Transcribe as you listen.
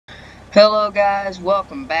Hello guys,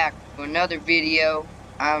 welcome back to another video.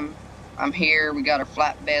 I'm here. We got our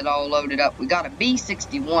flatbed all loaded up. We got a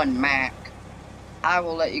B61 Mack. I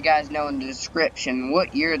will let you guys know in the description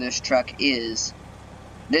what year this truck is.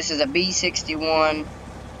 This is a B61C,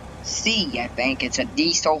 I think. It's a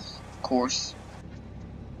diesel, of course.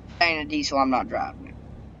 If it ain't a diesel, I'm not driving it.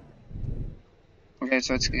 Okay,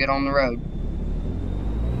 so let's get on the road.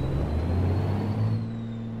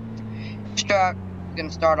 This truck is going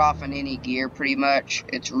to start off in any gear pretty much.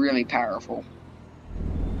 It's really powerful.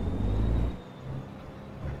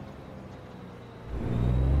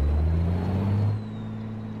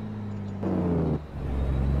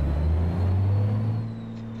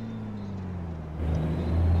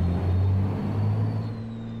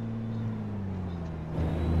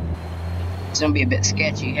 It's going to be a bit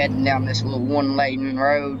sketchy heading down this little one-lane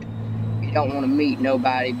road. You don't want to meet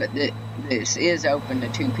nobody, but this is open to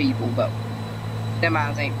two people, but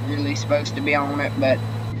semis ain't really supposed to be on it, but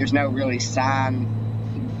there's no really sign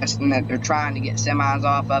suggesting that they're trying to get semis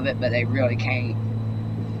off of it, but they really can't.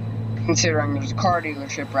 Considering there's a car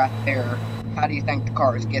dealership right there, how do you think the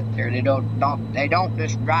cars get there? They don't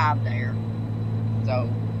just drive there. So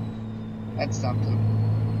that's something.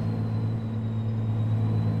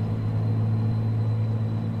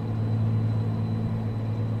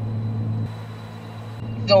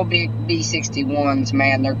 These old big B61s,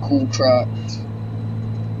 man, they're cool trucks.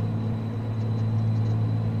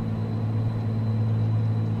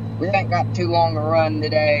 We ain't got too long a run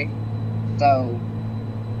today, so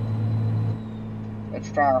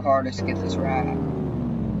let's try our hardest to get this right.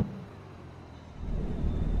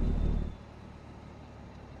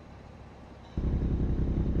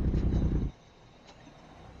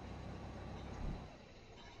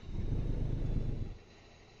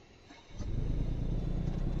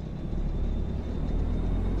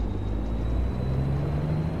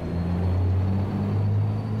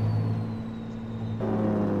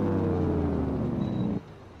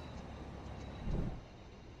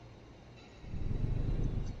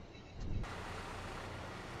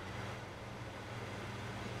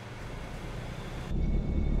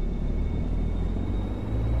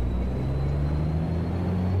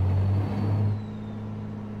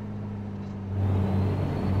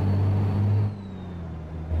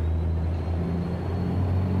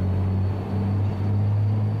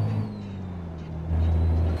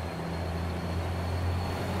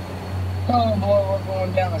 Oh boy, we're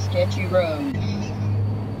going down a sketchy road.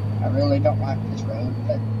 I really don't like this road,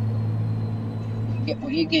 but you get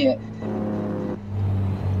what you get.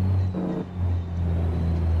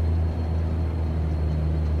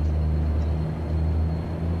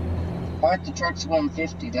 Why aren't the trucks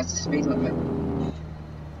 150? That's the speed limit.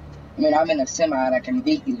 I mean, I'm in a semi and I can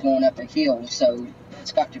beat you going up a hill, so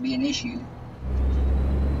it's got to be an issue.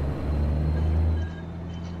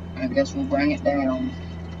 I guess we'll bring it down.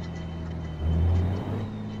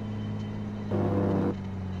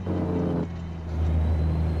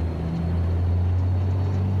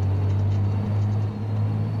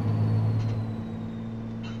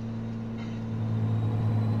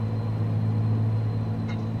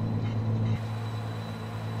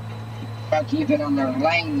 I'll keep it on their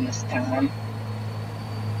lane this time.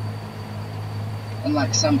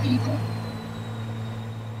 Unlike some people.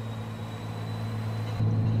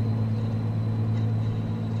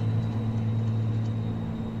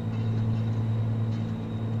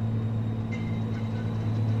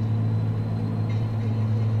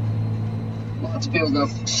 Lots of people go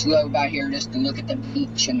slow by here just to look at the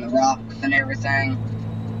beach and the rocks and everything.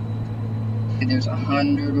 There's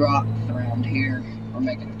 100 rocks around here. We're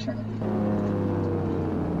making a turn.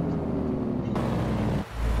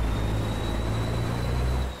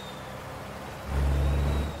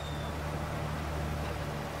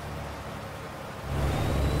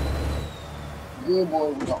 Good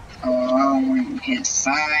boy, we got his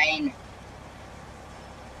sign.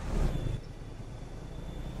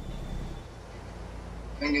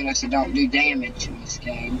 Thank goodness it don't do damage in this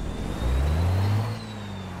game.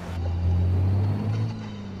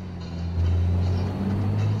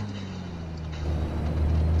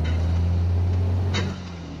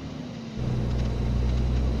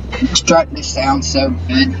 This truck just sounds so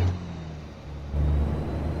good.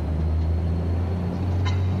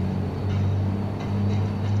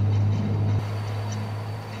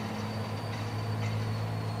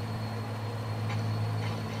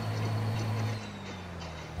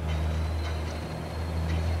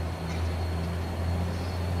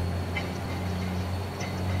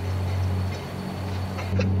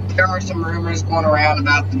 There are some rumors going around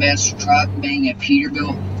about the best truck being a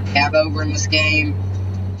Peterbilt cab over in this game.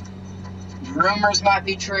 rumors might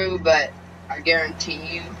be true, but I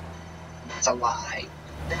guarantee you it's a lie.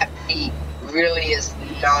 That Pete really is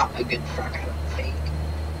not a good truck, I don't think.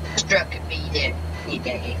 This truck could beat it any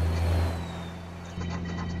day.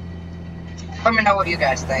 Let me know what you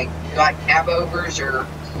guys think. You like cab overs or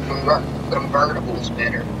convertibles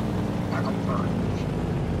better? Not convertibles.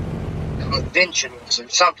 Conventionals or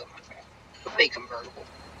something like that. Could be convertible.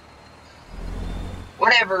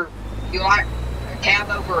 Whatever. You like a cab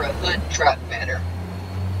over or a hood truck better?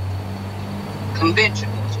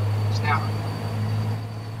 Conventionals. Now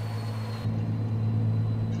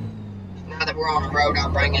that we're on the road,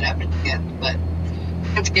 I'll bring it up again. But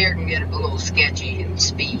it's scared can get a little sketchy in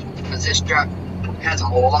speed because this truck has a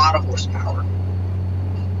lot of horsepower.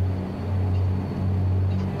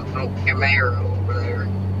 A little Camaro over there.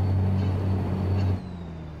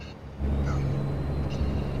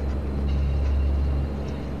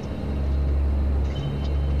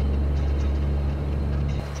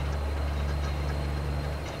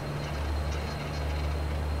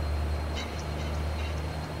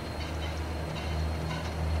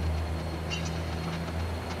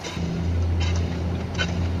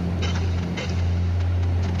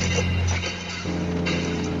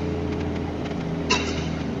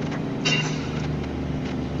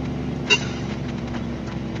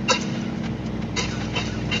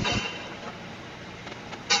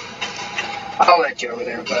 I'll let you over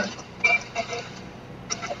there, but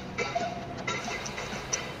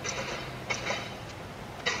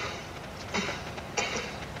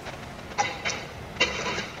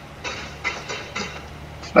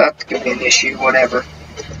that could be an issue, whatever.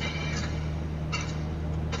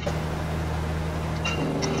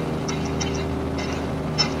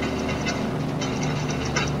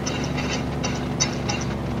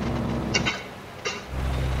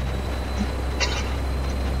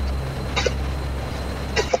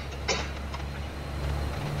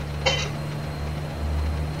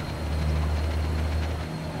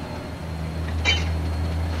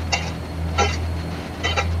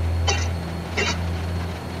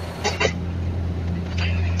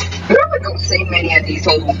 I really don't see many of these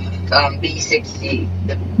old B60,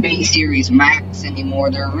 the B series Macks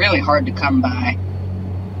anymore. They're really hard to come by.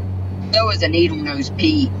 So is a needle nose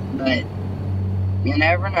Pete, but you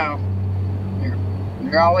never know.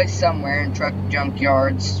 They're always somewhere in truck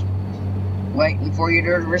junkyards, waiting for you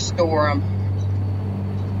to restore them.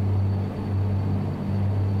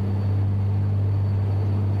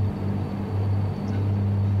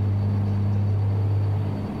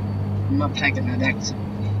 I'm not taking that exit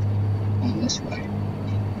on this way.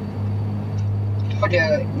 Told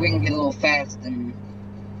you we can get a little fast and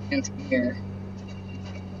into gear.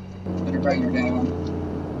 Better bring her down.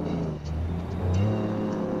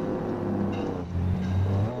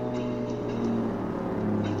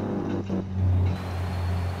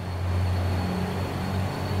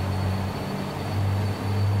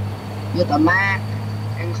 With a Mack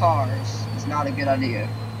and cars is not a good idea.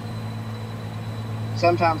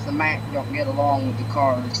 Sometimes the Mack don't get along with the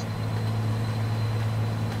cars.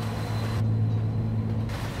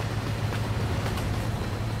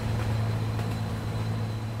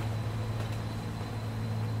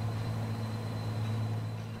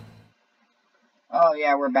 Oh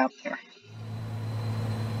yeah, we're about there.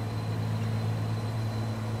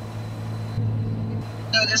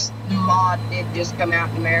 So this mod did just come out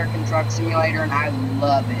in American Truck Simulator, and I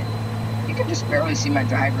love it. You can just barely see my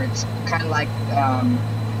driver. It's kind of like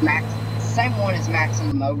Max, same one as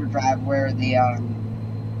Maximum Overdrive, where the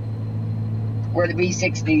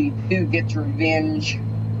B62 gets revenge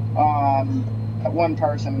at one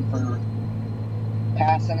person for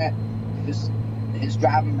passing it. Just his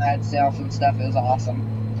driving by itself and stuff is awesome.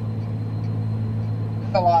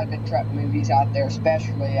 There's a lot of good truck movies out there,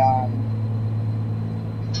 especially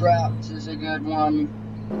Trucks is a good one.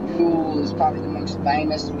 Duel is probably the most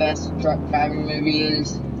famous, best truck driving movie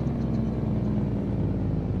is.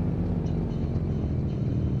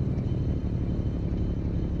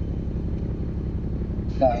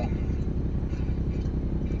 So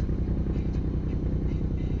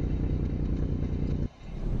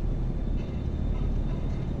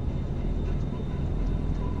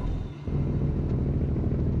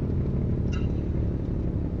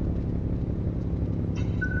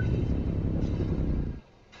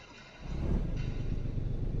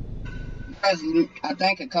I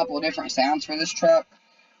think a couple of different sounds for this truck.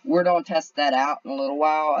 We're going to test that out in a little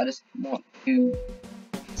while. I just want to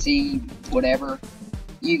see whatever.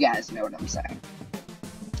 You guys know what I'm saying.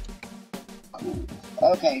 Cool.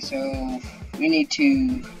 Okay, so we need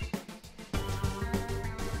to,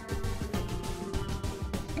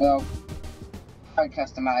 well, probably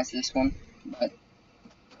customize this one. But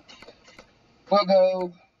we'll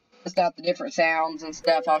go test out the different sounds and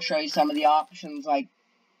stuff. I'll show you some of the options, like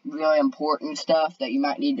really important stuff that you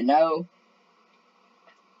might need to know.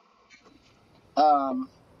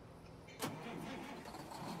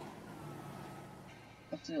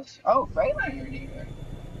 What's this? Oh, Freightliner dealer.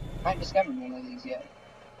 I ain't discovered one of these yet.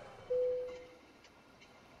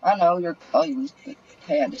 I know you're closed, but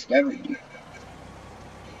hey, I discovered you.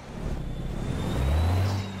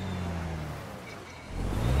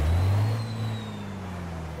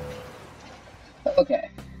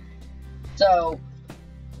 Okay, so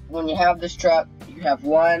when you have this truck, you have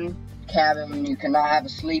one cabin. You cannot have a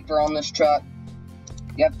sleeper on this truck.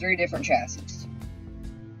 You have 3 different chassis.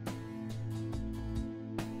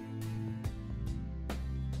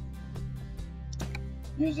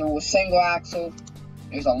 There's a single axle,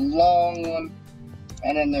 there's a long one,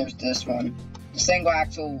 and then there's this one. The single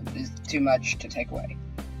axle is too much to take away.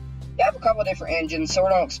 You have a couple different engines, so we're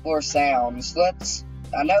going to explore sounds.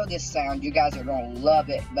 I know this sound, you guys are going to love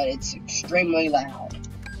it, but it's extremely loud.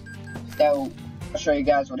 So, I'll show you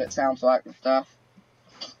guys what it sounds like and stuff.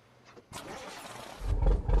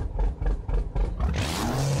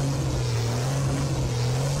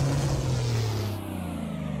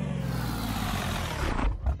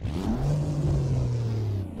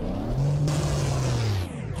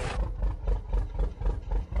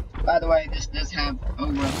 By the way, this does have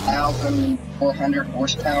over 1,400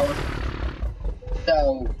 horsepower.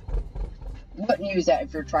 So, wouldn't use that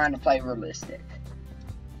if you're trying to play realistic.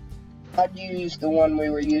 I'd use the one we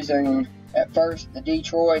were using at first, the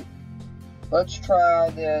Detroit. Let's try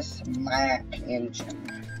this Mack engine.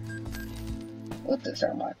 What's it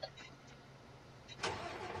sound like?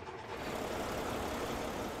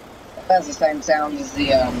 It has the same sound as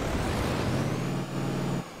the,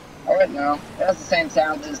 no, it has the same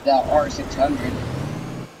sound as the R600.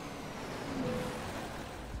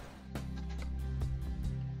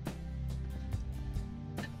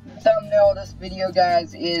 The thumbnail of this video,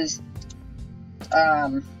 guys, is,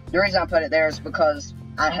 the reason I put it there is because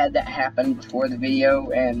I had that happen before the video,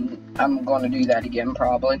 and I'm going to do that again,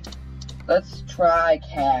 probably. Let's try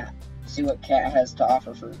Cat, see what Cat has to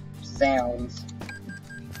offer for sounds.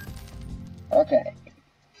 Okay.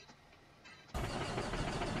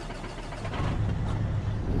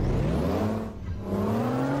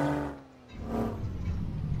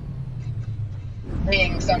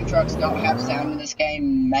 Being some trucks don't have sound in this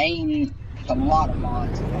game, there's a lot of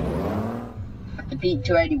mods. The Pete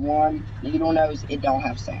 281, Needle Nose, it don't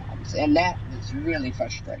have sounds. And that is really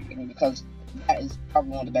frustrating because that is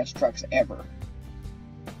probably one of the best trucks ever.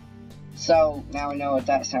 So, now we know what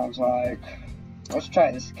that sounds like. Let's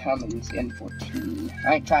try this Cummins N14.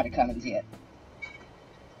 I ain't tried a Cummins yet.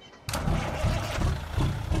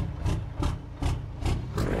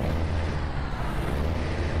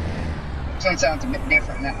 This one sounds a bit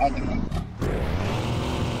different than that other one.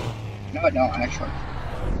 No, it don't, actually.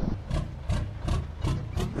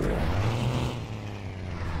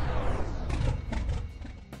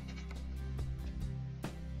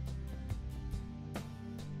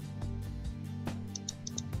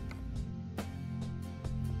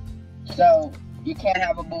 So, you can't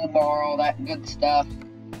have a bull bar, all that good stuff.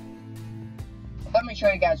 Let me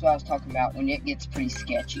show you guys what I was talking about when it gets pretty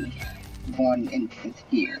sketchy going into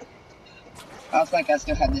here. I was like, I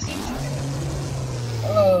still have this engine in it.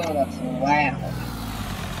 Oh, that's loud.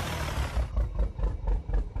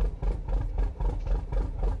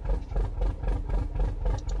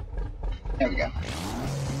 There we go.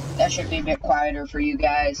 That should be a bit quieter for you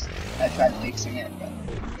guys. I tried fixing it, but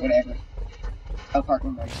whatever. Oh,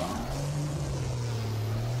 parking brakes on.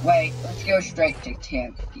 Wait, let's go straight to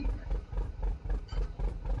 10th gear.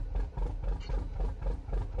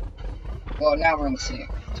 Well, now we're in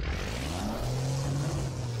 6th.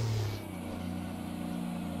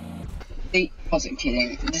 See, I wasn't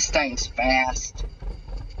kidding. This thing's fast.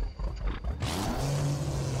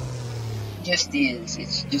 It just is.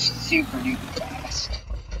 It's just super duper fast.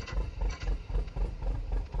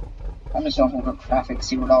 I'm just gonna hold up traffic,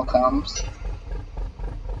 see what all comes.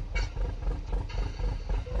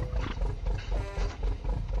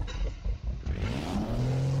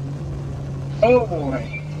 Oh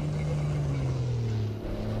boy.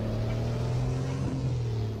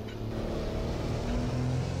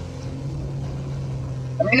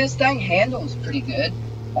 I mean, this thing handles pretty good,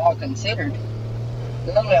 all considered.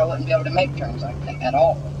 Normally I wouldn't be able to make turns like that at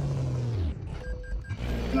all.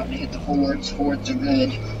 I'm not to hit the Fords. Fords are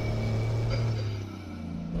good.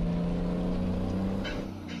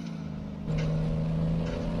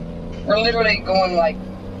 We're literally going like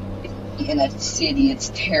in a city.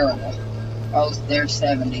 It's terrible. Oh, there's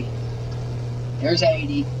 70. Here's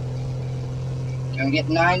 80. Can we get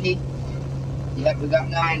 90? Yep, we got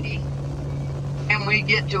 90. And we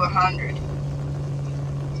get to 100.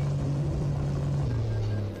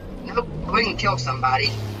 Nope, we can kill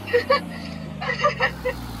somebody.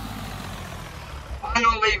 I'm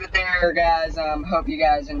gonna leave it there, guys. Hope you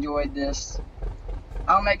guys enjoyed this.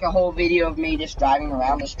 I'll make a whole video of me just driving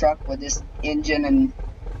around this truck with this engine and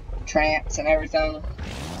trance and everything.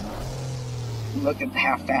 Look at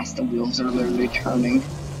how fast the wheels are literally turning.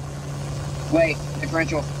 Wait,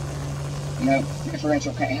 differential. Nope,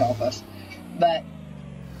 differential can't help us. But,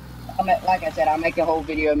 like I said, I'll make a whole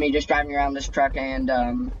video of me just driving around this truck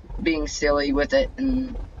and being silly with it.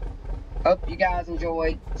 And hope you guys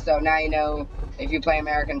enjoyed. So now you know, if you play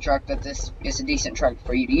American truck, that this is a decent truck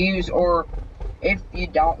for you to use. Or if you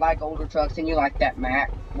don't like older trucks and you like that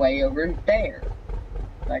Mack way over there.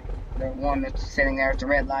 Like the one that's sitting there at the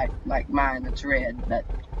red light, like mine that's red. But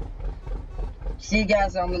see you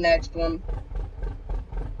guys on the next one.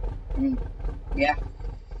 And yeah,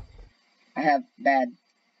 I have bad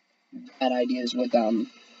ideas with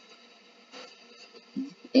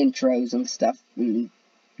intros and stuff. And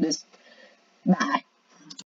this, bye.